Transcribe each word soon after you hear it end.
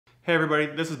Hey everybody,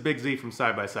 this is Big Z from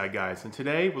Side by Side Guys, and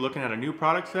today we're looking at a new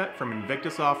product set from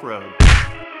Invictus Offroad.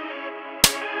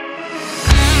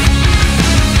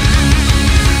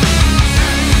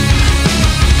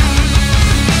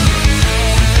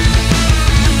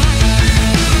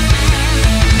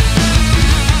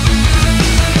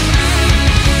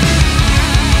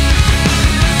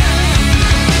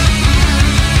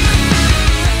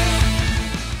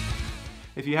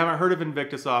 If you haven't heard of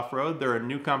Invictus Offroad, they're a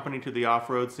new company to the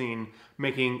off-road scene,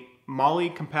 making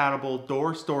Molle-compatible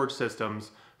door storage systems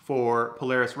for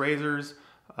Polaris RZRs,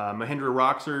 Mahindra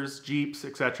Roxors, Jeeps,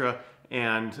 etc.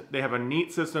 And they have a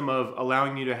neat system of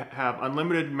allowing you to have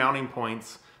unlimited mounting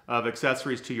points of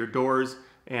accessories to your doors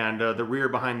and the rear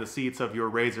behind the seats of your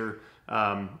RZR.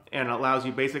 And it allows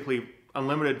you basically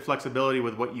unlimited flexibility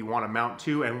with what you want to mount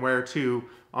to and where to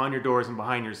on your doors and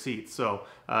behind your seats. So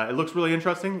it looks really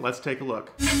interesting. Let's take a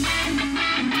look. You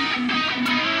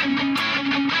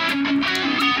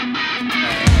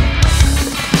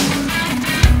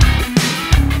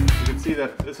can see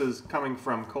that this is coming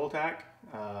from Coltac.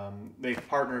 They've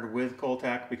partnered with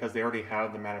Coltac because they already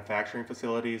have the manufacturing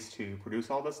facilities to produce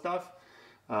all this stuff.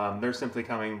 They're simply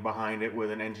coming behind it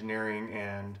with an engineering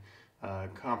and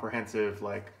comprehensive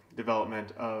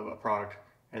development of a product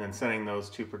and then sending those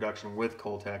to production with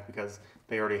Coltac because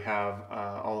they already have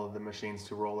all of the machines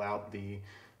to roll out the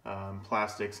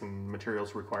plastics and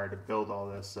materials required to build all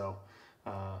this. So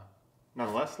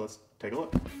nonetheless, let's take a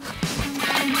look.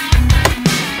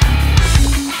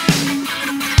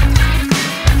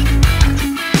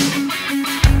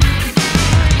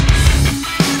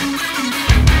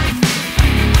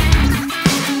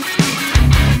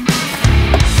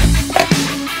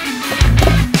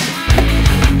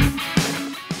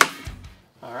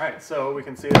 So we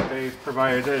can see that they've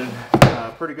provided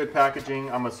pretty good packaging.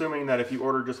 I'm assuming that if you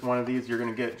order just one of these, you're going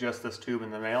to get just this tube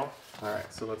in the mail.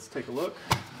 Alright, so let's take a look.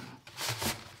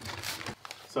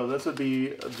 So this would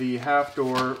be the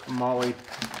half-door Molle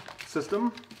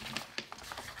system.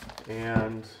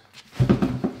 And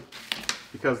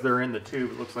because they're in the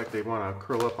tube, it looks like they want to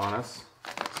curl up on us.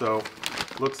 So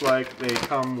looks like they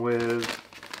come with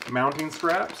mounting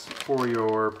straps for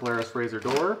your Polaris RZR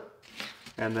door.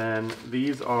 And then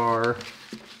these are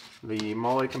the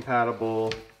Molle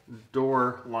compatible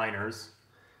door liners.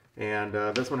 And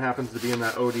this one happens to be in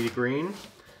that OD green.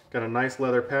 Got a nice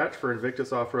leather patch for Invictus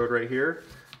Offroad right here.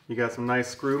 You got some nice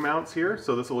screw mounts here.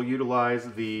 So this will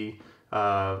utilize the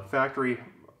factory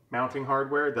mounting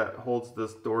hardware that holds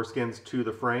the door skins to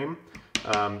the frame.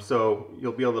 So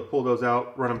you'll be able to pull those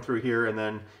out, run them through here, and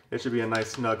then it should be a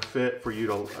nice snug fit for you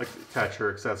to attach your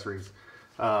accessories.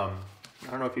 I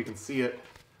don't know if you can see it,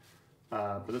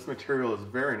 but this material is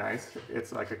very nice.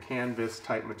 It's like a canvas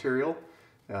type material.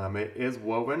 It is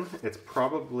woven. It's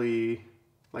probably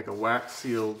like a wax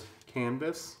sealed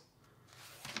canvas.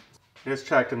 It is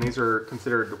checked, and these are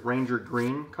considered Ranger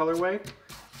green colorway.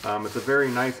 It's a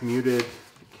very nice muted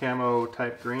camo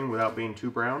type green without being too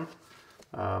brown.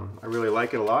 I really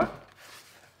like it a lot.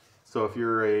 So if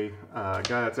you're a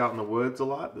guy that's out in the woods a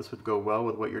lot, this would go well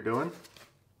with what you're doing.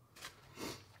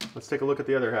 Let's take a look at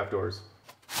the other half doors.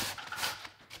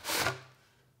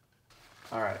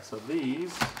 Alright, so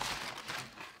these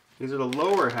are the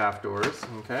lower half doors,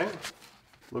 okay?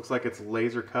 Looks like it's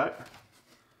laser cut.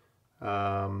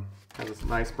 Has this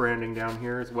nice branding down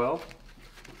here as well.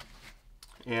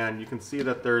 And you can see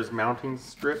that there's mounting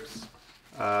strips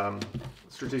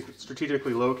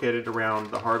strategically located around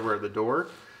the hardware of the door.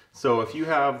 So if you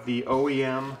have the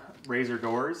OEM RZR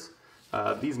doors,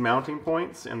 these mounting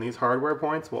points and these hardware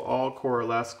points will all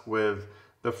coalesce with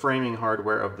the framing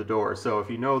hardware of the door. So if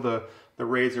you know the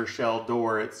RZR shell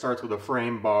door, it starts with a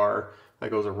frame bar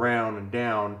that goes around and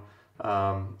down,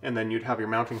 and then you'd have your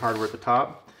mounting hardware at the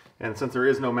top. And since there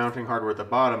is no mounting hardware at the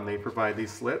bottom, they provide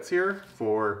these slits here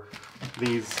for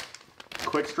these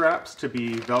quick straps to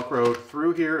be velcroed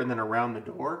through here and then around the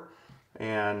door,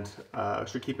 and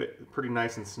should keep it pretty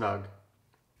nice and snug.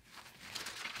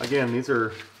 Again, these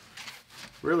are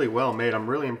really well made. I'm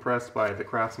really impressed by the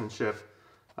craftsmanship.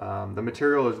 The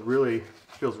material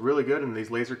feels really good, and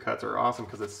these laser cuts are awesome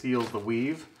because it seals the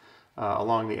weave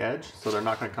along the edge, so they're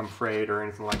not going to come frayed or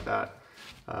anything like that.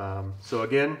 So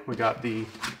again, we got the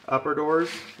upper doors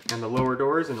and the lower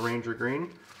doors in Ranger green.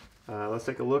 Let's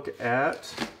take a look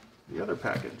at the other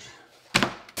package.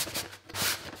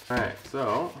 Alright,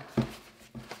 so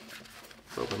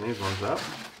let's open these ones up.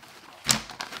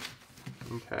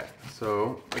 Okay,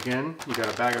 so again, you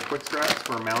got a bag of quick straps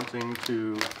for mounting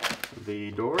to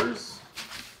the doors.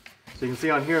 So you can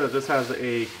see on here that this has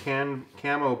a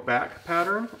camo back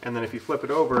pattern, and then if you flip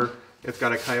it over, it's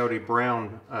got a coyote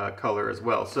brown color as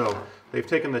well. So they've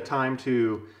taken the time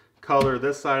to color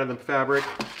this side of the fabric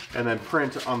and then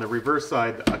print on the reverse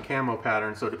side a camo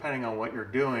pattern. So depending on what you're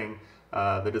doing,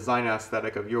 the design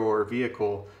aesthetic of your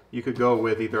vehicle, you could go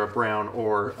with either a brown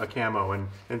or a camo.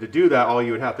 And to do that, all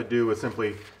you would have to do is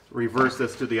simply reverse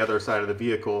this to the other side of the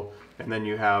vehicle, and then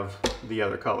you have the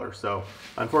other color. So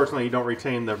unfortunately, you don't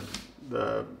retain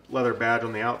the leather badge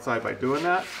on the outside by doing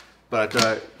that, but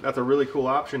that's a really cool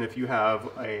option if you have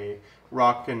a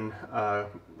rock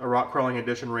crawling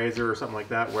edition RZR or something like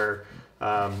that, where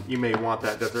you may want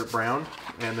that desert brown,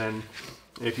 and then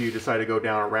if you decide to go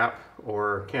down a wrap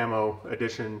or camo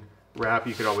edition wrap,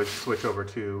 you could always switch over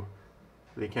to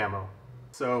the camo.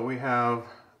 So we have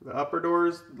the upper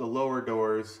doors, the lower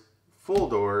doors, full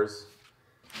doors.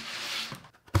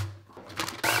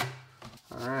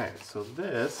 All right, so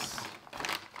this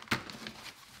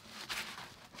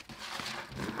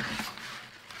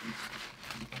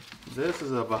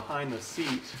is a behind the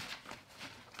seat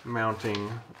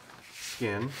mounting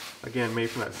skin, again made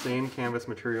from that same canvas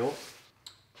material.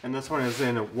 And this one is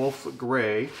in a wolf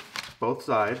gray, both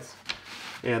sides.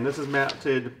 And this is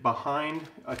mounted behind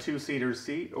a 2-seater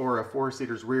seat or a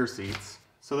 4-seater's rear seats.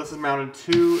 So this is mounted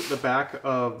to the back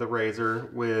of the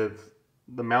RZR with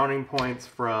the mounting points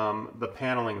from the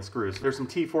paneling screws. There's some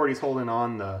T40s holding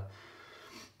on the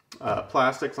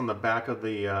plastics on the back of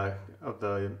the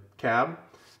cab,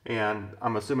 and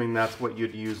I'm assuming that's what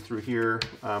you'd use through here.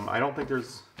 I don't think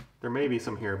there may be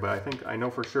some here, but I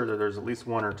know for sure that there's at least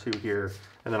 1 or 2 here,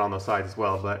 and then on the sides as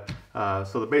well. But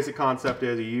so the basic concept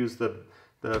is you use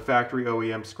the factory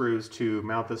OEM screws to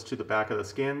mount this to the back of the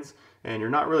skins, and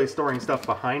you're not really storing stuff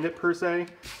behind it per se,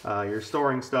 you're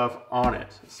storing stuff on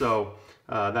it. So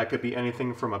that could be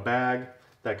anything from a bag,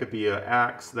 that could be an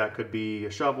axe, that could be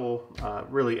a shovel,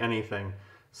 really anything.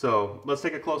 So let's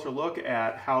take a closer look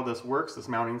at how this works, this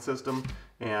mounting system,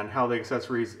 and how the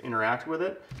accessories interact with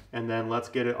it, and then let's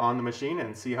get it on the machine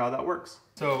and see how that works.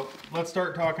 So let's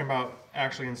start talking about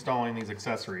actually installing these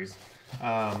accessories.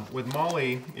 With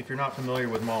Molle, if you're not familiar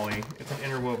with Molle, it's an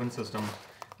interwoven system,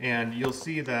 and you'll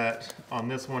see that on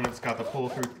this one it's got the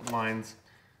pull-through lines,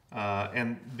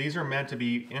 and these are meant to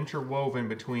be interwoven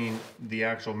between the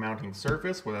actual mounting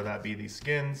surface, whether that be these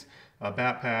skins, a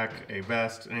backpack, a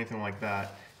vest, anything like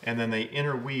that, and then they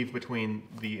interweave between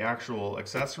the actual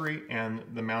accessory and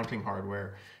the mounting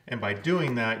hardware. And by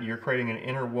doing that, you're creating an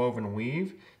interwoven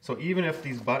weave. So even if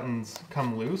these buttons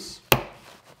come loose,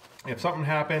 if something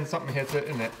happens, something hits it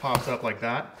and it pops up like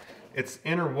that, it's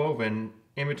interwoven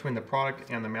in between the product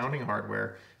and the mounting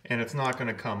hardware, and it's not going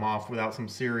to come off without some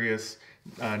serious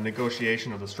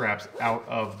negotiation of the straps out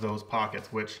of those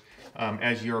pockets, which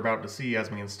as you're about to see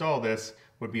as we install this,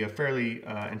 would be a fairly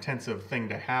intensive thing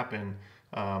to happen,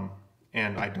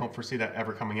 and I don't foresee that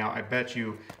ever coming out. I bet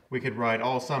you we could ride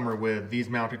all summer with these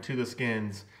mounted to the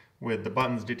skins with the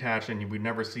buttons detached, and you would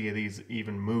never see these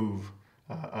even move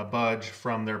a budge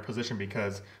from their position,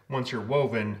 because once you're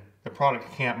woven, the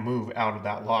product can't move out of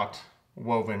that locked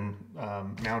woven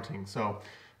mounting. So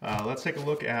let's take a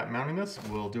look at mounting this.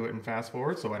 We'll do it in fast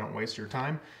forward so I don't waste your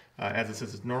time, as this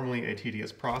is normally a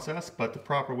tedious process, but the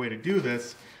proper way to do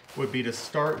this would be to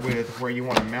start with where you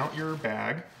want to mount your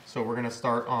bag. So we're going to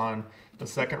start on the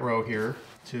second row here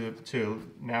to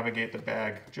navigate the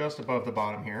bag just above the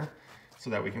bottom here, so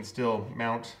that we can still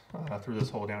mount through this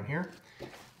hole down here.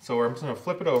 So I'm just going to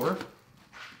flip it over,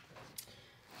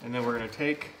 and then we're going to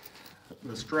take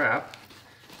the strap,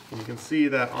 and you can see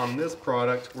that on this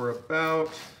product we're a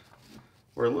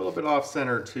little bit off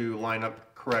center to line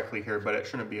up correctly here, but it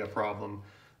shouldn't be a problem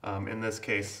in this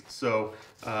case. So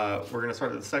we're going to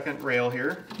start at the second rail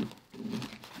here,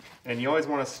 and you always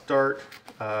want to start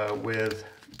with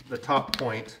the top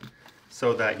point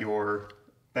so that your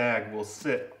bag will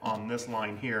sit on this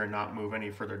line here and not move any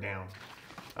further down.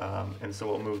 And so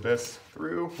we'll move this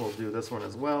through. We'll do this one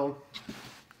as well.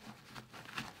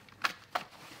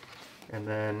 And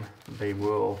then they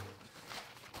will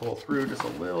pull through just a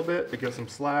little bit to give some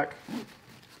slack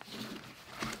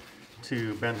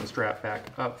to bend the strap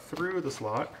back up through the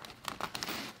slot.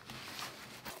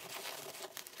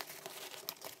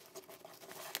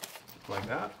 Like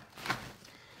that.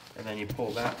 And then you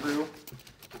pull that through.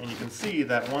 And you can see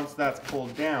that once that's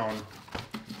pulled down,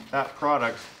 that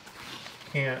product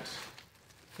can't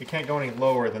go any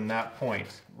lower than that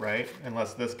point, right?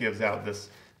 Unless this gives out this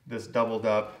doubled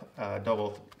up,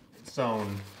 double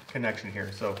sewn connection here.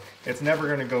 So it's never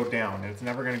going to go down, and it's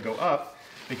never going to go up,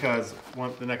 because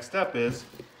the next step is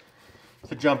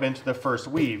to jump into the first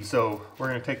weave. So we're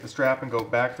going to take the strap and go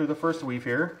back through the first weave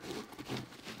here.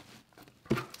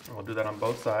 And we'll do that on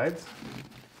both sides.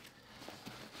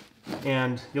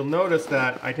 And you'll notice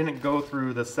that I didn't go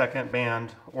through the second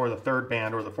band or the third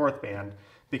band or the fourth band,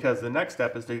 because the next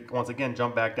step is to once again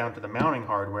jump back down to the mounting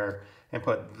hardware and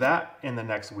put that in the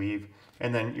next weave,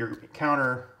 and then you're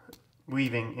counter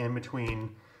weaving in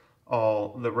between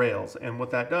all the rails. And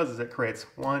what that does is it creates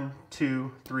 1,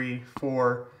 2, 3,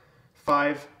 4,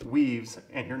 5 weaves,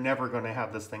 and you're never going to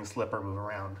have this thing slip or move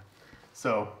around.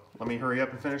 So let me hurry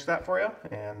up and finish that for you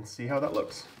and see how that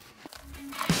looks.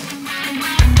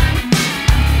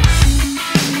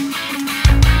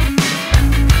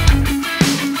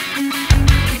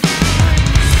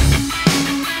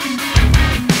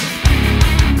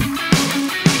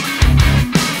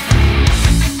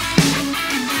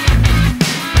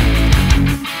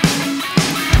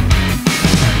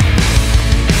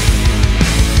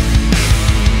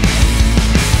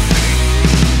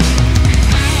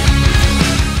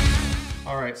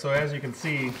 So as you can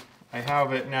see, I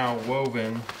have it now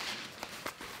woven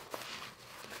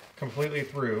completely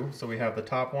through. So we have the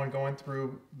top one going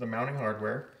through the mounting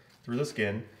hardware, through the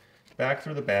skin, back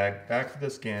through the bag, back through the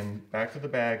skin, back through the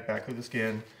bag, back through the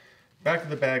skin, back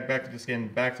through the bag, back through the skin,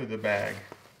 back through the bag.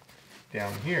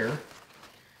 Down here,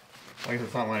 I guess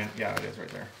it's not lining, yeah it is right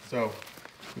there. So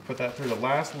we put that through the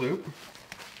last loop,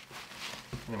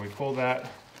 and then we pull that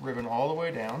ribbon all the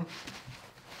way down.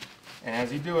 And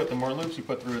as you do it, the more loops you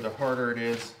put through, the harder it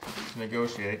is to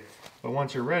negotiate. But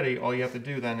once you're ready, all you have to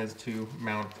do then is to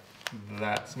mount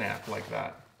that snap like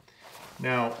that.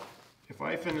 Now, if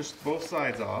I finish both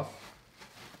sides off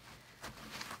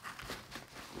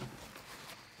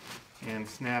and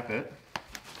snap it,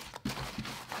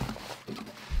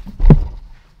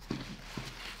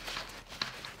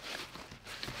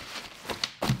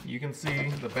 you can see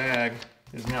the bag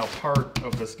is now part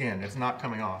of the skin. It's not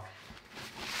coming off.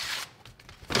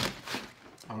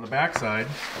 On the back side,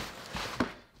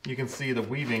 you can see the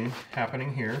weaving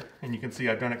happening here, and you can see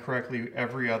I've done it correctly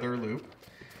every other loop,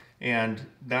 and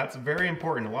that's very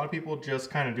important. A lot of people just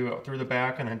kind of do it through the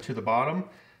back and then to the bottom.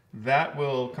 That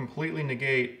will completely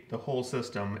negate the whole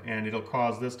system, and it'll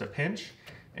cause this to pinch,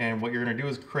 and what you're going to do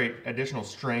is create additional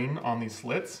strain on these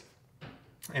slits,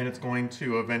 and it's going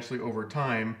to eventually over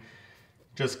time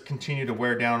just continue to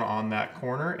wear down on that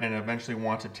corner and eventually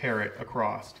want to tear it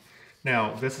across.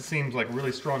 Now, this seems like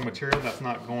really strong material that's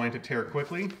not going to tear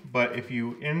quickly, but if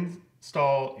you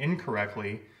install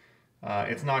incorrectly,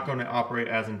 it's not going to operate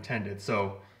as intended.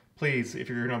 So please, if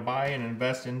you're going to buy and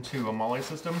invest into a Molle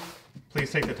system,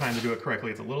 please take the time to do it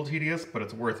correctly. It's a little tedious, but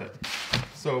it's worth it.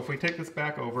 So if we take this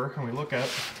back over and we look at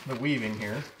the weaving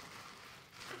here,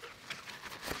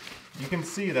 you can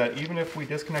see that even if we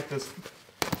disconnect this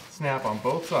snap on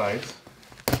both sides,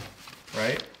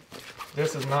 right,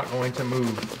 this is not going to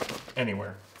move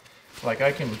anywhere. Like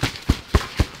I can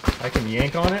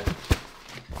yank on it,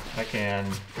 I can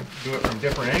do it from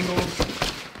different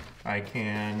angles, I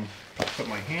can put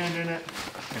my hand in it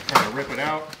and try to rip it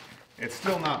out. It's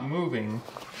still not moving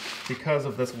because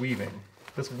of this weaving.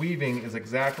 This weaving is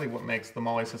exactly what makes the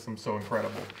Molle system so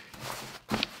incredible.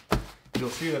 You'll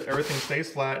see that everything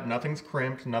stays flat, nothing's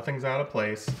crimped, nothing's out of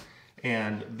place,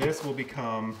 and this will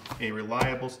become a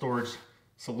reliable storage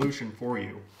solution for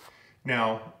you.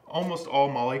 Now, almost all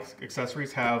Molle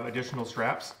accessories have additional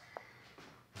straps.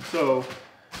 So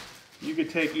you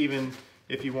could take, even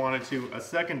if you wanted to, a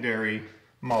secondary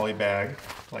Molle bag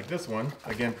like this one,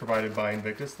 again provided by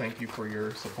Invictus. Thank you for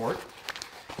your support.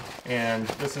 And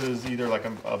this is either like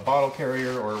a bottle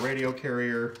carrier or a radio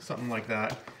carrier, something like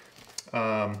that.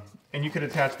 And you could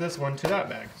attach this one to that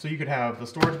bag. So you could have the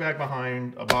storage bag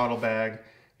behind, a bottle bag,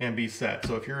 and be set.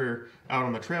 So if you're out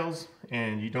on the trails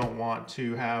and you don't want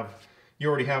to have, you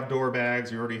already have door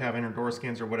bags, you already have inner door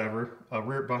skins or whatever, a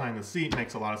rear behind the seat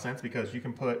makes a lot of sense because you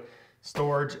can put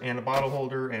storage and a bottle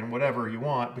holder and whatever you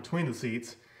want between the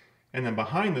seats. And then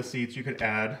behind the seats you could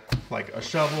add like a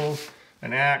shovel,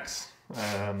 an axe,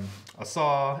 a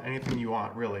saw, anything you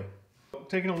want really.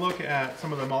 Taking a look at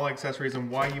some of the Molle accessories and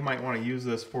why you might want to use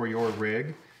this for your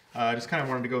rig. I just kind of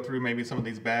wanted to go through maybe some of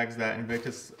these bags that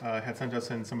Invictus had sent us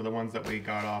and some of the ones that we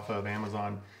got off of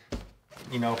Amazon.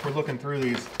 You know, if we're looking through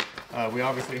these, we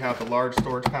obviously have the large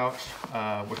storage pouch,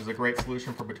 which is a great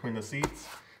solution for between the seats.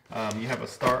 You have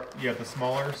the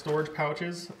smaller storage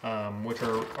pouches, which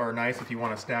are nice if you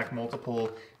want to stack multiple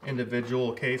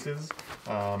individual cases.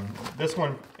 This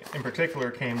one in particular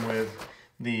came with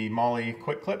the Molle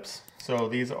quick clips. So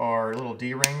these are little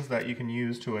D-rings that you can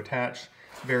use to attach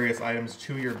various items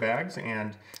to your bags,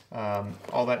 and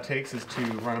all that takes is to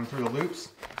run them through the loops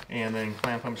and then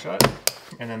clamp them shut,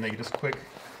 and then they just quick,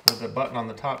 with the button on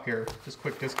the top here, just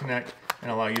quick disconnect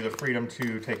and allow you the freedom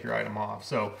to take your item off.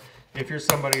 So if you're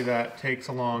somebody that takes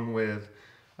along with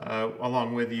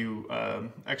along with you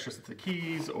extra sets of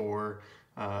keys or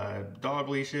dog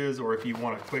leashes, or if you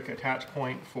want a quick attach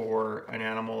point for an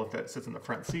animal if that sits in the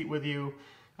front seat with you.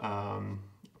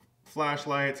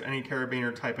 Flashlights, any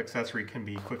carabiner type accessory can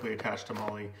be quickly attached to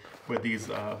Molle with these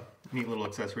neat little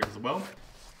accessories as well.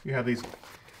 You have these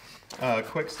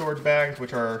quick storage bags,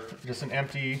 which are just an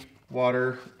empty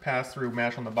water pass-through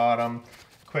mesh on the bottom,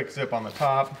 quick zip on the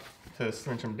top to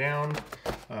cinch them down.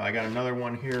 I got another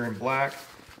one here in black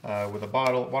with a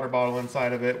water bottle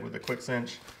inside of it with a quick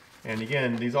cinch. And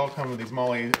again, these all come with these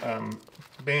Molle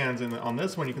bands, and on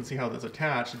this one you can see how that's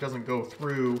attached. It doesn't go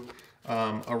through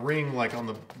a ring like on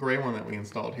the gray one that we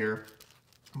installed here,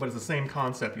 but it's the same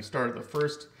concept. You start at the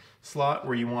first slot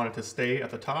where you want it to stay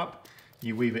at the top.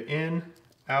 You weave it in,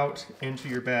 out, into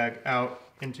your bag, out,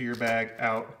 into your bag,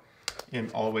 out,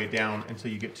 and all the way down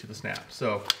until you get to the snap.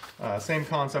 So same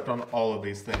concept on all of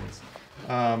these things.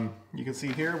 You can see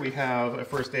here we have a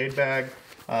first aid bag.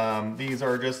 These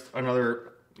are just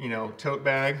another tote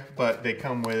bag, but they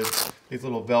come with these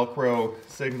little Velcro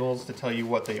signals to tell you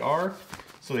what they are,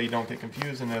 so that you don't get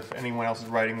confused, and if anyone else is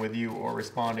riding with you or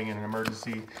responding in an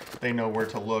emergency, they know where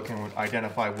to look and would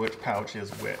identify which pouch is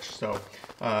which. So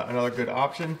another good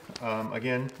option,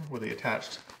 again, with the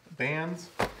attached bands.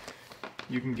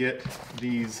 You can get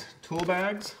these tool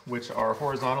bags, which are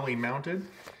horizontally mounted.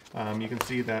 You can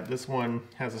see that this one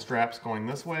has the straps going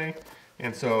this way,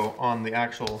 and so on the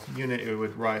actual unit it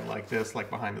would ride like this,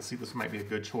 like behind the seat. This might be a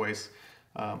good choice,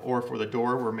 or for the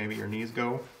door where maybe your knees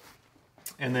go.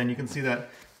 And then you can see that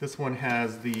this one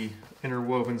has the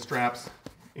interwoven straps,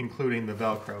 including the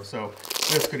Velcro. So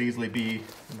this could easily be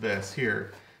this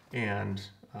here and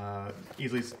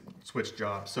easily switch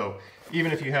jobs. So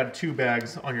even if you had two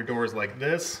bags on your doors like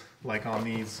this, like on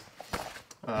these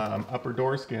upper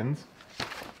door skins,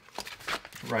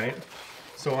 right?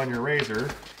 So on your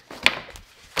RZR,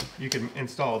 you can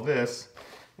install this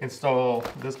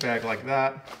bag like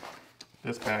that,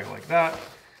 this bag like that,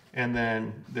 and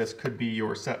then this could be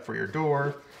your set for your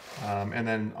door. And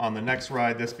then on the next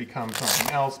ride, this becomes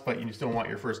something else, but you still want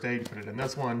your first aid, put it in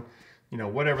this one,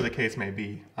 whatever the case may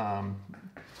be.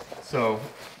 So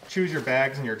choose your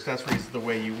bags and your accessories the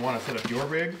way you want to set up your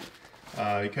rig,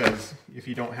 because if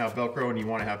you don't have Velcro and you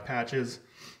want to have patches,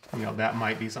 that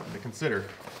might be something to consider.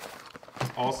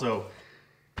 Also,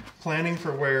 planning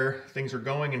for where things are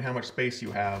going and how much space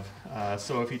you have.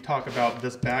 So if you talk about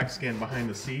this back skin behind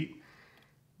the seat,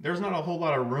 there's not a whole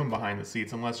lot of room behind the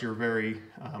seats unless you're very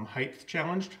height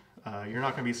challenged. You're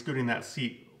not going to be scooting that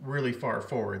seat really far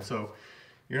forward, so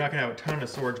you're not going to have a ton of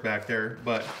storage back there,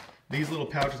 but these little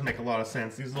pouches make a lot of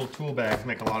sense. These little tool bags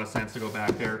make a lot of sense to go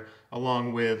back there,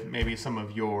 along with maybe some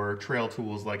of your trail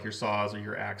tools like your saws or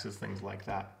your axes, things like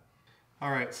that.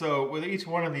 All right, so with each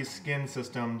one of these skin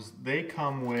systems, they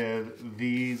come with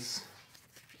these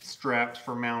straps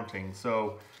for mounting.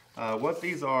 So what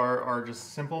these are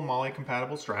just simple Molle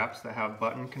compatible straps that have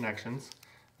button connections.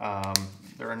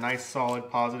 They're a nice solid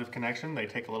positive connection. They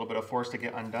take a little bit of force to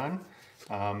get undone.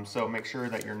 So make sure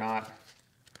that you're not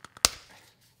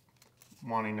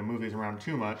wanting to move these around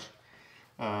too much,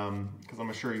 because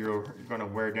I'm sure you're going to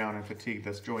wear down and fatigue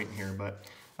this joint here. But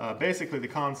basically the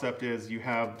concept is you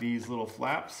have these little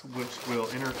flaps which will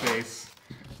interface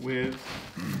with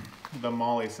the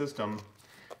Molle system,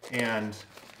 and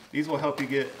these will help you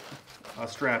get a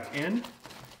strap in,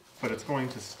 but it's going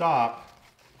to stop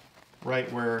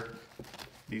right where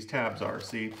these tabs are,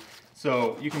 see?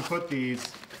 So you can put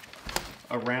these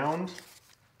around,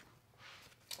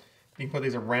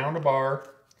 a bar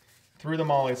through the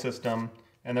Molle system,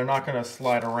 and they're not going to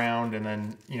slide around and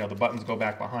then the buttons go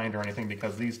back behind or anything,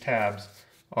 because these tabs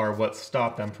are what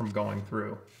stop them from going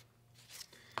through.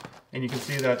 And you can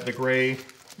see that the gray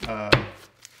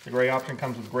option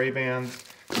comes with gray bands,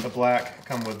 the black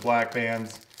come with black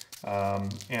bands,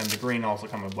 and the green also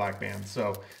come with black bands.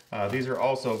 So these are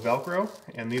also Velcro,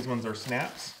 and these ones are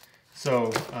snaps.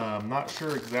 So I'm not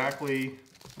sure exactly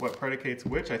what predicates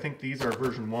which. I think these are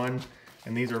version 1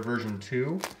 and these are version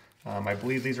 2. I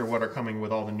believe these are what are coming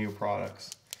with all the new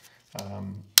products.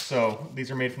 So these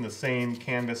are made from the same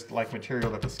canvas-like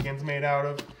material that the skin's made out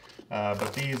of,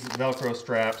 but these Velcro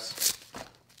straps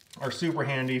are super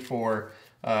handy for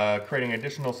creating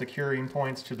additional securing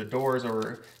points to the doors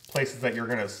or places that you're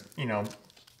going to,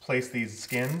 place these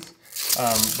skins.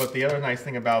 But the other nice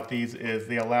thing about these is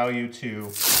they allow you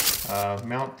to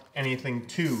mount anything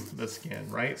to the skin,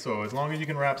 right? So as long as you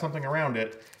can wrap something around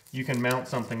it, you can mount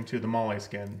something to the Molle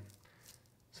skin.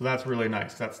 So that's really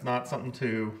nice. That's not something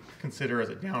to consider as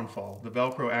a downfall. The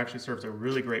Velcro actually serves a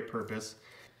really great purpose.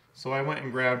 So I went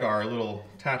and grabbed our little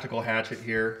tactical hatchet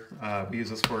here. We use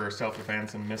this for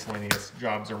self-defense and miscellaneous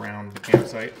jobs around the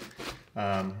campsite.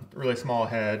 Really small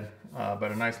head,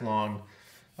 but a nice long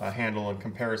handle in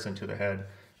comparison to the head.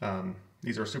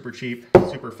 These are super cheap,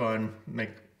 super fun,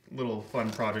 make little fun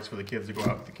projects for the kids to go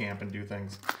out to camp and do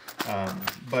things.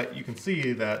 But you can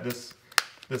see that this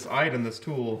item, this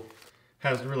tool,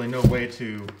 has really no way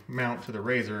to mount to the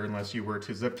RZR unless you were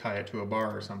to zip tie it to a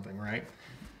bar or something, right?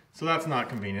 So that's not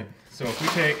convenient. So if we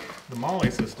take the Molle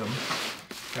system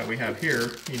that we have here,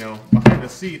 you know, behind the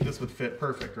seat, this would fit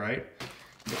perfect, right?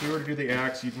 If we were to do the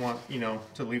axe, you'd want, you know,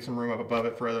 to leave some room up above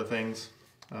it for other things.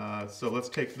 So let's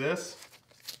take this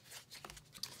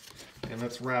and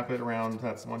let's wrap it around,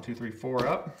 that's 1, 2, 3, 4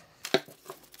 up.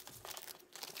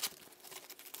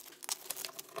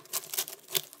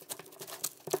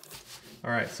 All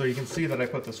right, so you can see that I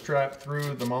put the strap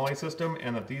through the Molle system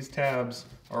and that these tabs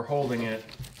are holding it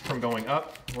from going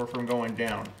up or from going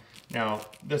down. Now,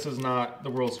 this is not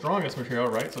the world's strongest material,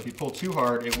 right? So if you pull too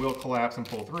hard, it will collapse and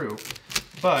pull through.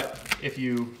 But if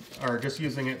you are just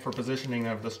using it for positioning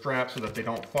of the straps so that they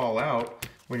don't fall out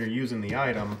when you're using the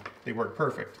item, they work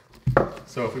perfect.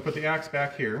 So if we put the axe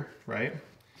back here, right,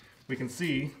 we can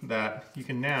see that you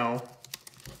can now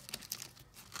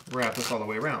wrap this all the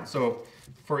way around. So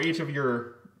for each of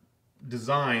your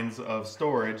designs of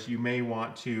storage, you may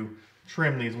want to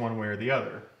trim these one way or the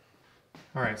other.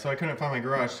 All right, so I couldn't find my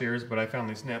garage shears, but I found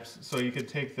these snips. So you could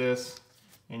take this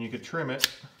and you could trim it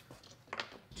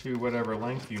to whatever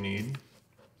length you need.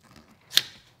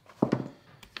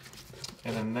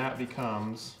 And then that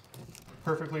becomes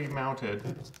perfectly mounted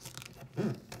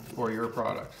for your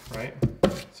product, right?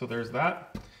 So there's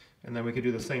that. And then we could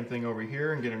do the same thing over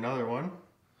here and get another one.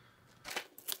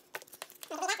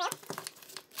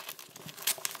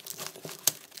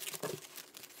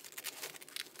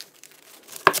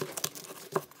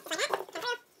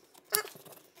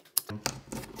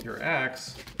 Your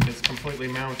axe is completely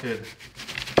mounted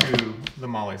to the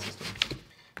Molle system.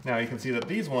 Now you can see that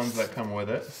these ones that come with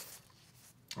it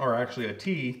are actually a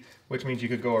T, which means you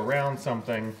could go around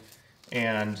something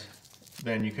and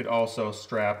then you could also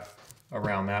strap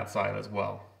around that side as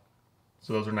well.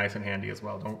 So those are nice and handy as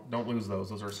well. Don't lose those.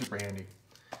 Those are super handy.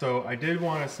 So I did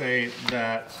want to say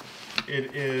that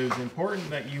it is important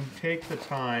that you take the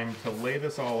time to lay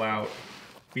this all out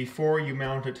before you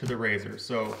mount it to the RZR.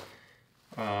 So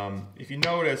if you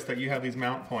notice that you have these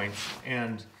mount points,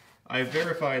 and I've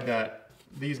verified that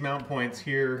these mount points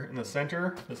here in the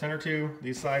center two,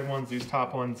 these side ones, these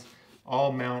top ones,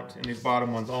 all mount, and these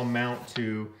bottom ones all mount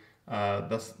to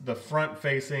the front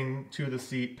facing to the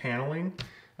seat paneling.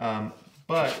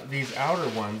 But these outer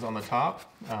ones on the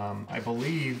top, I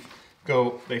believe,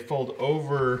 they fold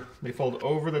over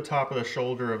the top of the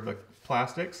shoulder of the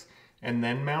plastics and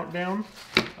then mount down.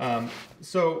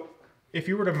 So if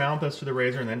you were to mount this to the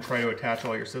RZR and then try to attach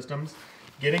all your systems,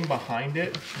 getting behind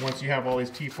it, once you have all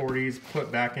these T40s put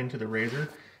back into the RZR,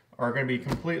 are going to be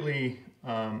completely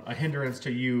a hindrance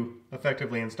to you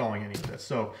effectively installing any of this.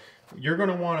 So you're going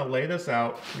to want to lay this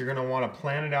out, you're going to want to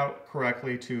plan it out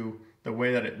correctly to the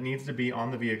way that it needs to be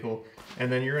on the vehicle,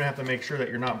 and then you're going to have to make sure that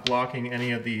you're not blocking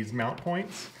any of these mount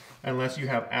points unless you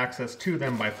have access to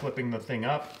them by flipping the thing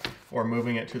up or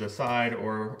moving it to the side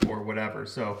or whatever.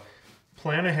 So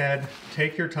plan ahead,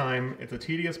 take your time. It's a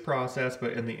tedious process,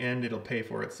 but in the end, it'll pay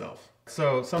for itself.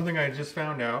 So something I just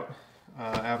found out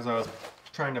as I was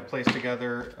trying to place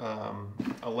together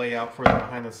a layout for the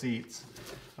behind the seats,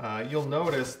 you'll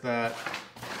notice that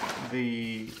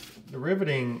the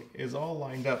riveting is all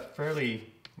lined up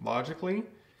fairly logically,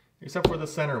 except for the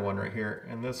center one right here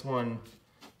and this one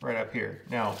right up here.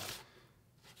 Now,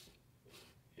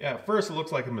 yeah, at first it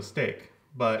looks like a mistake,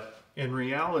 but in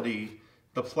reality,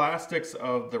 the plastics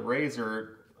of the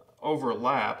RZR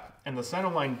overlap, and the center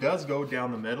line does go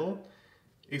down the middle,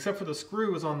 except for the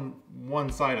screw is on one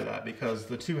side of that because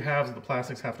the two halves of the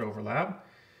plastics have to overlap.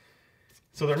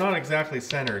 So they're not exactly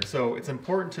centered. So it's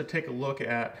important to take a look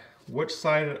at which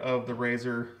side of the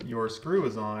RZR your screw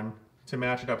is on to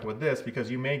match it up with this,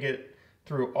 because you may get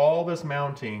through all this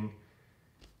mounting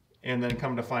and then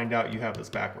come to find out you have this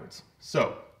backwards.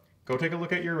 So go take a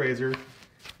look at your RZR.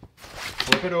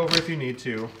 Flip it over if you need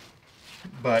to,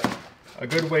 but a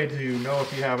good way to know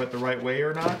if you have it the right way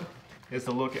or not is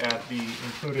to look at the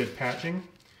included patching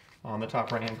on the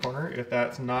top right hand corner. If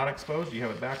that's not exposed, you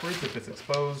have it backwards. If it's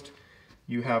exposed,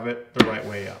 you have it the right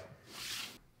way up.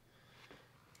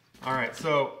 Alright,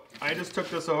 so I just took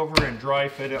this over and dry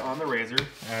fit it on the RZR,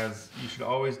 as you should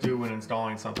always do when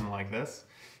installing something like this.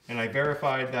 And I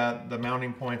verified that the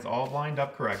mounting points all lined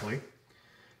up correctly.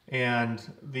 And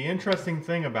the interesting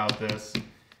thing about this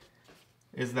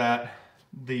is that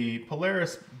the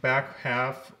Polaris back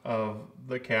half of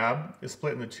the cab is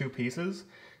split into two pieces.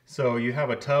 So you have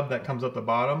a tub that comes up the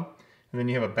bottom, and then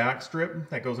you have a back strip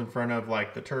that goes in front of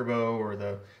like the turbo or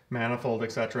the manifold,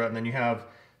 etc. And then you have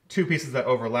two pieces that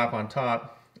overlap on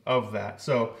top of that.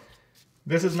 So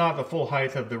this is not the full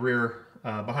height of the rear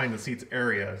behind the seats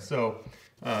area. So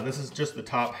this is just the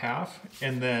top half.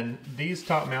 And then these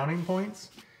top mounting points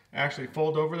actually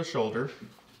fold over the shoulder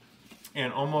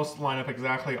and almost line up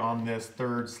exactly on this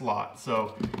third slot.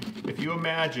 So if you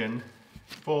imagine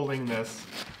folding this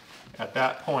at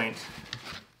that point,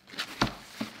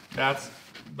 that's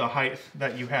the height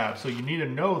that you have. So you need to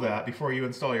know that before you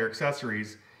install your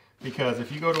accessories, because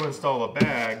if you go to install a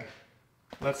bag,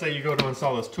 let's say you go to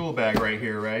install this tool bag right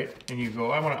here, right? And you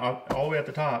go, I want it all the way at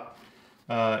the top.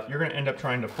 You're gonna end up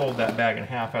trying to fold that bag in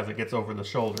half as it gets over the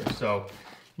shoulder. So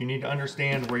you need to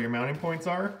understand where your mounting points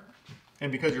are.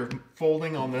 And because you're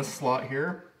folding on this slot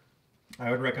here,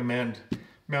 I would recommend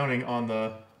mounting on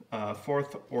the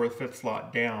 4th or 5th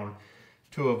slot down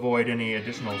to avoid any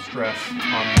additional stress on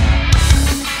that.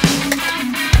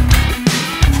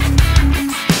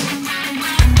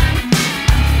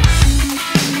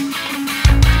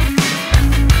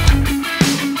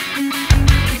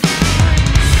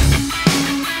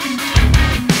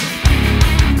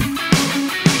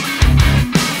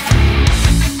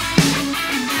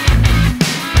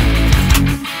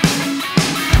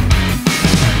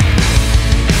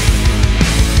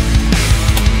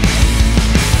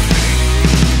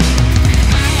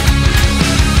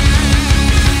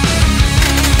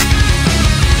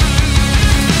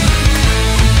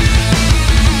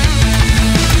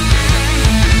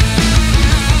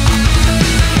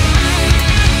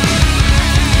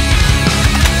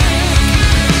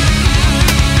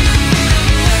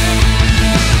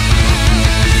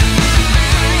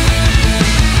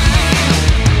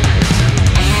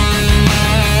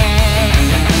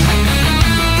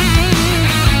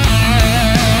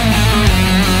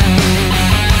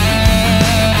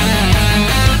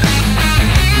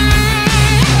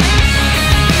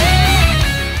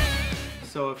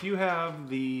 If you have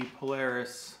the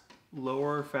Polaris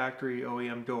lower factory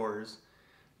OEM doors,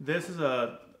 this is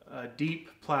a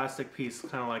deep plastic piece,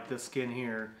 kind of like this skin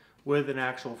here, with an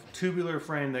actual tubular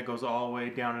frame that goes all the way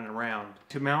down and around.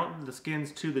 To mount the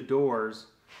skins to the doors,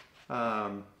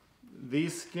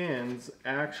 these skins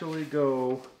actually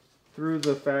go through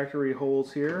the factory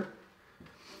holes here,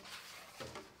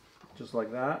 just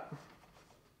like that.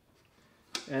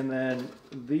 And then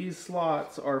these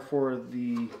slots are for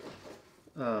the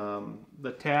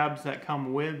tabs that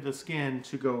come with the skin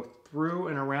to go through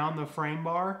and around the frame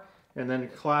bar and then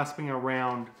clasping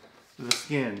around the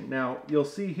skin. Now you'll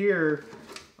see here,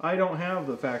 I don't have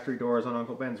the factory doors on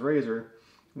Uncle Ben's RZR.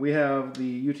 We have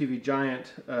the UTV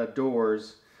Giant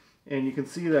doors, and you can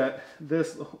see that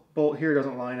this bolt here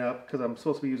doesn't line up because I'm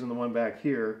supposed to be using the one back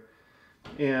here,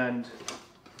 and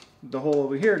the hole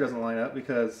over here doesn't line up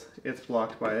because it's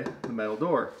blocked by the metal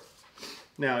door.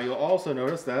 Now you'll also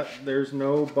notice that there's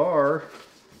no bar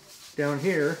down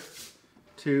here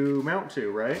to mount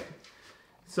to, right?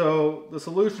 So the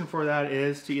solution for that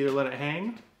is to either let it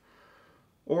hang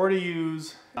or to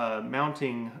use a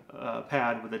mounting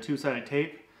pad with a two-sided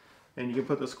tape, and you can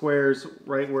put the squares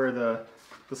right where the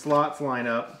slots line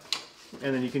up,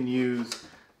 and then you can use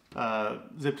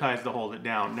zip ties to hold it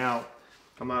down. Now,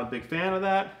 I'm not a big fan of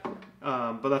that,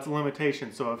 but that's a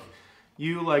limitation. So if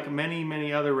you, like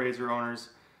many other RZR owners,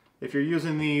 if you're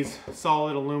using these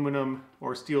solid aluminum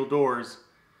or steel doors,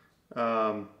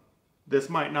 this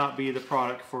might not be the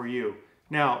product for you.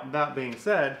 Now, that being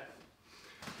said,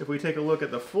 if we take a look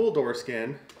at the full door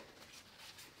skin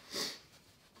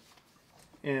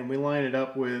and we line it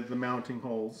up with the mounting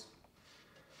holes,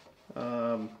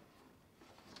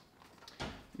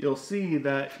 you'll see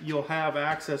that you'll have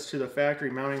access to the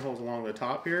factory mounting holes along the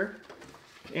top here.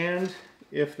 And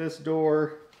if this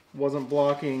door wasn't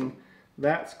blocking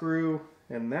that screw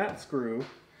and that screw,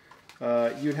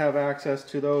 you'd have access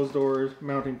to those doors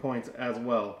mounting points as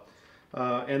well.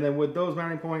 And then with those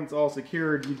mounting points all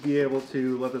secured, you'd be able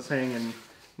to let this hang and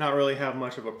not really have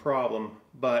much of a problem.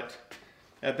 But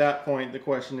at that point, the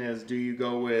question is, do you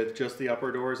go with just the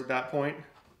upper doors at that point?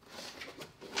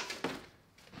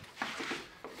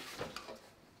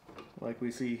 Like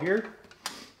we see here,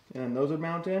 and those would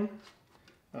mount in.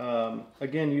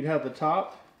 Again, you'd have the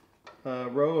top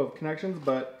row of connections,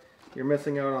 but you're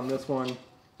missing out on this one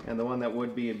and the one that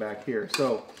would be back here.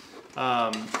 So,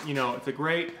 you know, it's a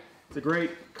great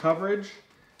coverage.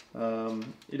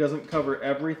 It doesn't cover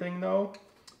everything though.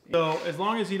 So as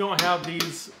long as you don't have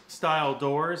these style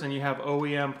doors and you have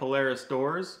OEM Polaris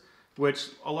doors which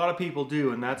a lot of people do,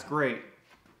 and that's great.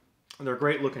 They're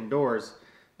great looking doors.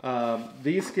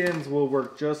 These skins will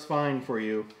work just fine for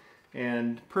you,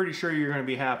 and pretty sure you're going to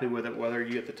be happy with it whether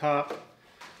you get the top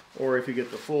or if you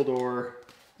get the full door.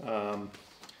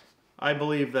 I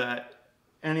believe that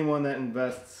anyone that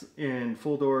invests in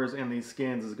full doors and these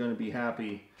skins is going to be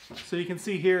happy. So you can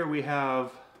see here we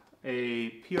have a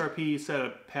PRP set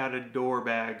of padded door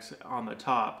bags on the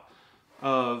top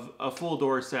of a full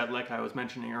door set like I was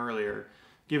mentioning earlier,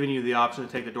 giving you the option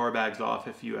to take the door bags off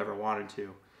if you ever wanted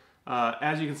to.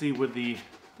 As you can see with the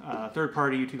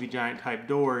third-party UTV Giant type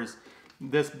doors,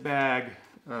 this bag,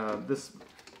 this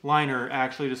liner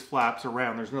actually just flaps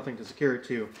around. There's nothing to secure it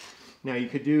to. Now you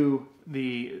could do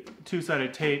the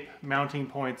two-sided tape mounting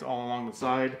points all along the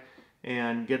side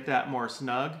and get that more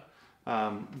snug,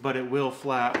 but it will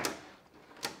flap,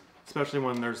 especially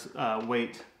when there's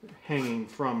weight hanging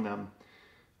from them.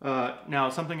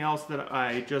 Now something else that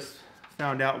I just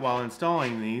found out while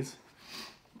installing these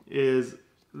is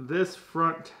this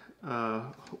front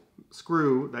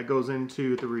screw that goes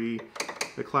into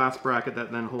the clasp bracket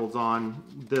that then holds on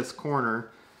this corner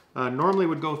normally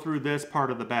would go through this part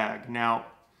of the bag. Now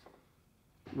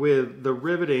with the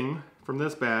riveting from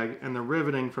this bag and the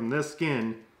riveting from this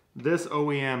skin, this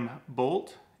OEM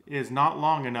bolt is not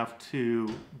long enough to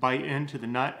bite into the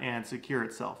nut and secure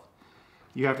itself.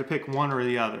 You have to pick one or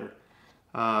the other.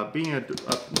 Being a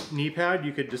knee pad,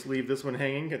 you could just leave this one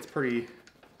hanging. It's pretty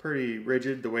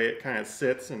rigid the way it kind of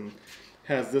sits and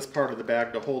has this part of the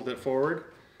bag to hold it forward,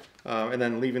 and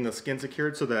then leaving the skin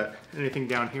secured so that anything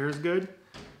down here is good.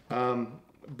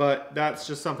 But that's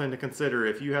just something to consider.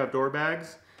 If you have door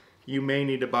bags, you may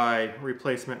need to buy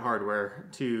replacement hardware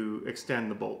to extend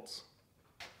the bolts.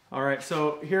 Alright,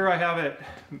 so here I have it,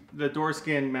 the door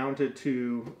skin mounted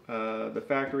to the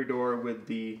factory door with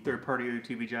the third-party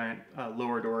UTV Giant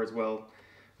lower door as well.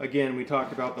 Again, we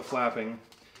talked about the flapping,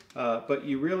 but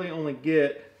you really only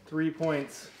get 3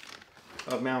 points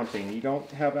of mounting. You don't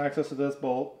have access to this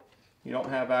bolt, you don't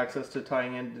have access to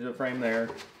tying into the frame there,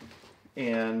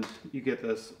 and you get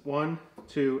this 1,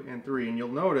 2, and 3. And you'll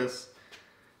notice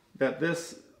that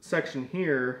this section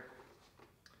here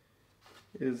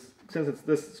is, since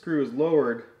this screw is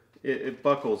lowered, it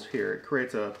buckles here. It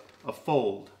creates a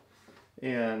fold.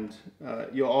 And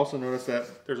you'll also notice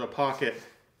that there's a pocket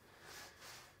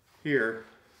here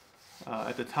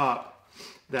at the top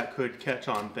that could catch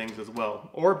on things as well,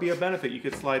 or be a benefit. You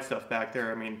could slide stuff back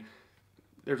there. I mean,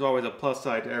 there's always a plus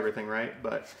side to everything, right?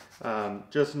 But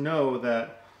just know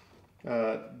that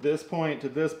this point to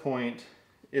this point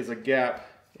is a gap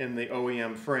in the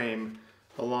OEM frame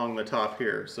along the top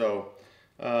here. So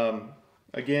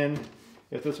again,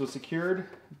 if this was secured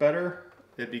better,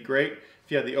 it'd be great. If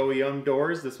you had the OEM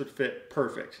doors, this would fit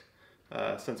perfect.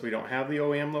 Since we don't have the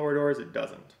OEM lower doors, it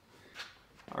doesn't.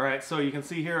 Alright, so you can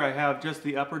see here I have just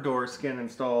the upper door skin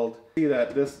installed. See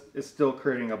that this is still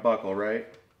creating a buckle, right?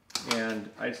 And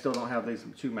I still don't have these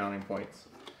 2 mounting points.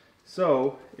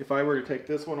 So if I were to take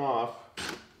this one off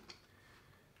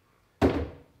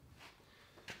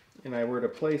and I were to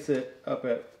place it up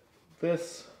at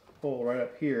this hole right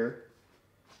up here,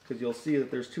 because you'll see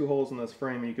that there's 2 holes in this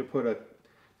frame and you could put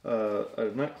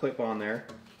a nut clip on there.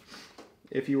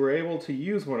 If you were able to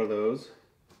use one of those,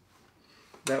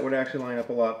 that would actually line up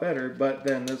a lot better, but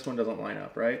then this one doesn't line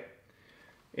up, right?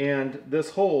 And this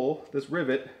hole, this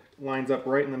rivet, lines up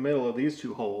right in the middle of these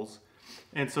 2 holes,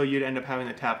 and so you'd end up having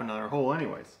to tap another hole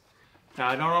anyways. Now,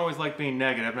 I don't always like being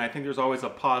negative, and I think there's always a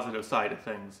positive side of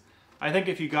things. I think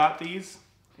if you got these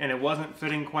and it wasn't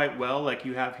fitting quite well like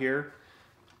you have here,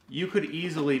 you could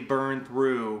easily burn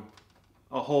through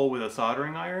a hole with a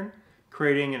soldering iron,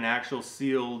 creating an actual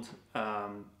sealed, a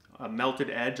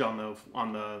melted edge on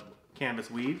the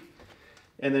canvas weave,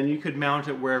 and then you could mount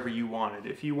it wherever you wanted.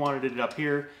 If you wanted it up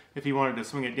here, if you wanted to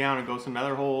swing it down and go some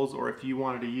other holes, or if you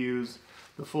wanted to use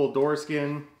the full door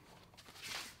skin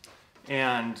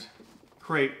and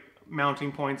create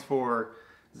mounting points for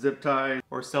zip ties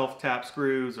or self-tap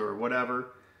screws or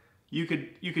whatever, you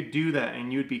could do that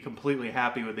and you'd be completely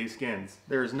happy with these skins.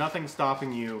 There's nothing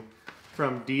stopping you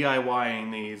from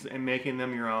DIYing these and making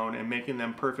them your own and making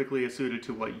them perfectly suited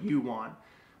to what you want.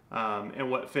 And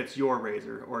what fits your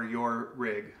razor or your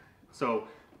rig. So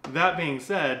that being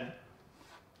said,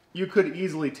 you could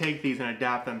easily take these and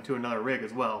adapt them to another rig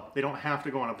as well. They don't have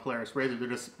to go on a Polaris razor, they're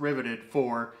just riveted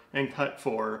for and cut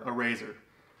for a razor.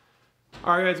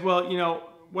 Alright guys, well, you know,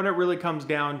 what it really comes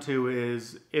down to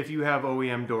is if you have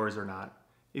OEM doors or not.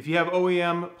 If you have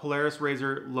OEM Polaris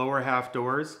RZR lower half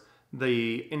doors,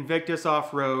 the Invictus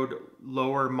Offroad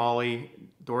lower Molle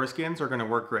door skins are going to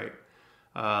work great.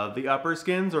 The upper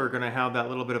skins are going to have that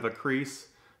little bit of a crease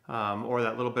or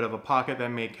that little bit of a pocket that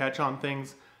may catch on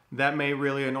things. That may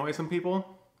really annoy some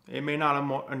people. It may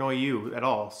not annoy you at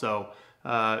all. So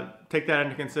take that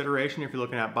into consideration if you're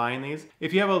looking at buying these.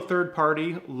 If you have a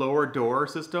third-party lower door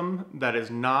system that is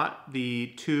not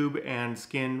the tube and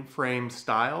skin frame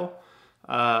style,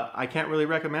 I can't really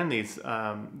recommend these.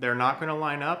 They're not going to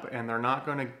line up, and they're not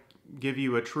going to give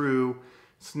you a true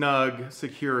snug,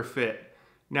 secure fit.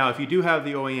 Now, if you do have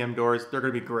the OEM doors, they're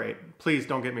going to be great. Please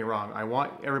don't get me wrong. I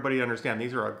want everybody to understand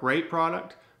these are a great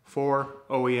product for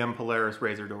OEM Polaris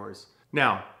RZR doors.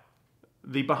 Now,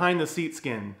 the behind the seat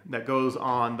skin that goes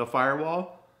on the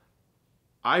firewall,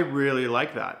 I really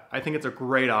like that. I think it's a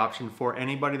great option for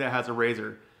anybody that has a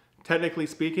RZR. Technically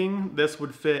speaking, this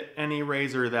would fit any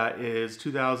RZR that is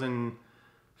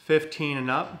 2015 and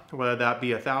up, whether that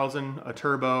be 1000, a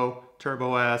Turbo,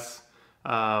 Turbo S.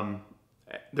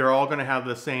 They're all going to have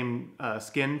the same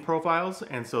skin profiles,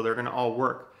 and so they're going to all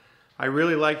work. I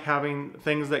really like having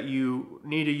things that you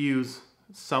need to use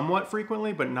somewhat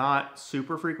frequently, but not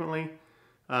super frequently.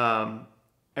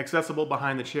 Accessible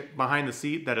behind the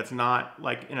seat, that it's not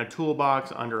like in a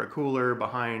toolbox, under a cooler,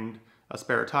 behind a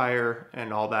spare tire,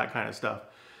 and all that kind of stuff.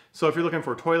 So if you're looking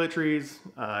for toiletries,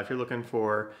 if you're looking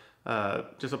for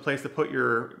just a place to put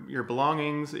your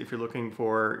belongings, if you're looking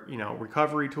for, you know,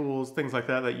 recovery tools, things like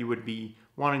that you would be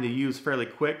wanting to use fairly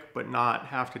quick but not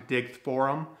have to dig for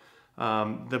them,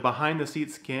 the behind the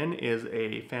seat skin is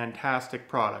a fantastic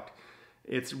product.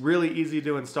 It's really easy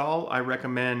to install. I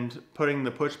recommend putting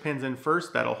the push pins in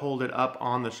first. That'll hold it up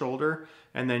on the shoulder,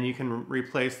 and then you can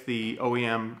replace the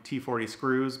OEM T40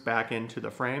 screws back into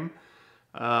the frame.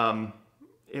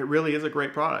 It really is a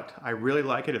great product. I really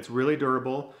like it. It's really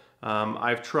durable.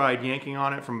 I've tried yanking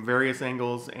on it from various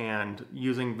angles and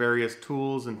using various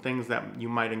tools and things that you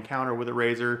might encounter with a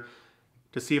RZR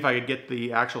to see if I could get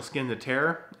the actual skin to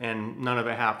tear, and none of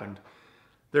it happened.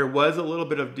 There was a little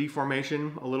bit of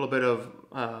deformation, a little bit of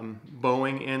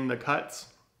bowing in the cuts,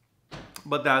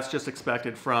 but that's just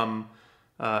expected from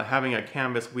having a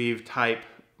canvas weave type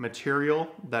material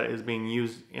that is being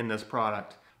used in this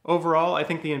product. Overall, I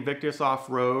think the Invictus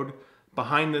Offroad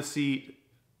behind the seat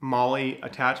Molle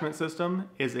attachment system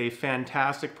is a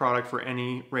fantastic product for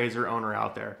any RZR owner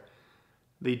out there.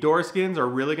 The door skins are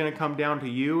really going to come down to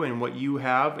you and what you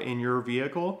have in your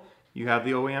vehicle. You have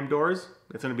the OEM doors,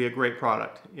 it's going to be a great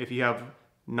product. If you have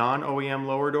non-OEM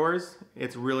lower doors,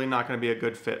 it's really not going to be a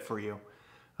good fit for you.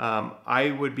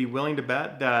 I would be willing to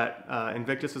bet that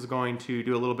Invictus is going to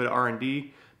do a little bit of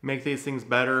R&D, make these things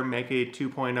better, make a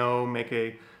 2.0, make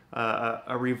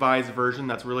a revised version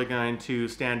that's really going to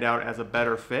stand out as a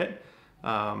better fit,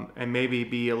 and maybe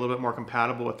be a little bit more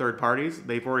compatible with third parties.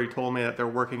 They've already told me that they're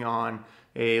working on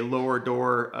a lower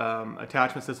door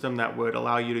attachment system that would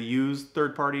allow you to use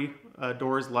third-party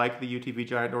doors like the UTV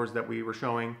Giant doors that we were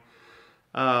showing.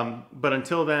 But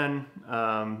until then,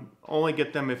 only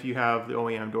get them if you have the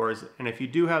OEM doors. And if you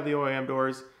do have the OEM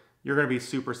doors, you're going to be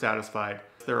super satisfied.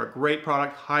 They're a great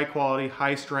product, high quality,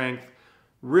 high strength,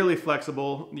 really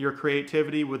flexible. Your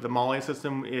creativity with the Molle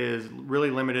system is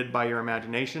really limited by your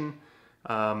imagination.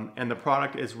 And the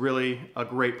product is really a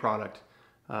great product.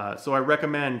 So I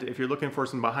recommend, if you're looking for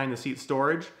some behind the seat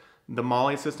storage, the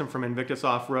Molle system from Invictus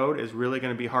Offroad is really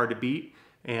going to be hard to beat,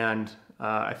 and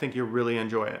I think you'll really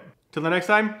enjoy it. Till the next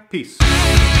time, peace.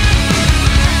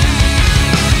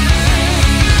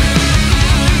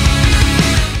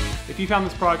 If you found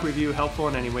this product review helpful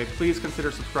in any way, please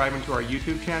consider subscribing to our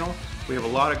YouTube channel. We have a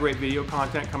lot of great video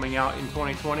content coming out in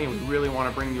 2020, and we really want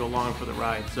to bring you along for the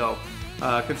ride. So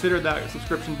consider that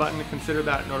subscription button, consider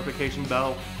that notification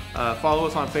bell. Follow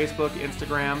us on Facebook,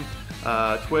 Instagram,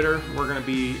 Twitter. We're going to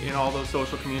be in all those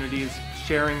social communities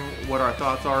sharing what our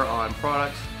thoughts are on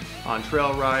products, on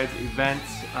trail rides,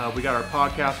 events. We got our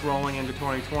podcast rolling into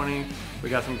 2020. We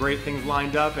got some great things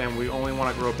lined up, and we only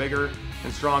want to grow bigger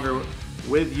and stronger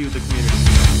with you, the community.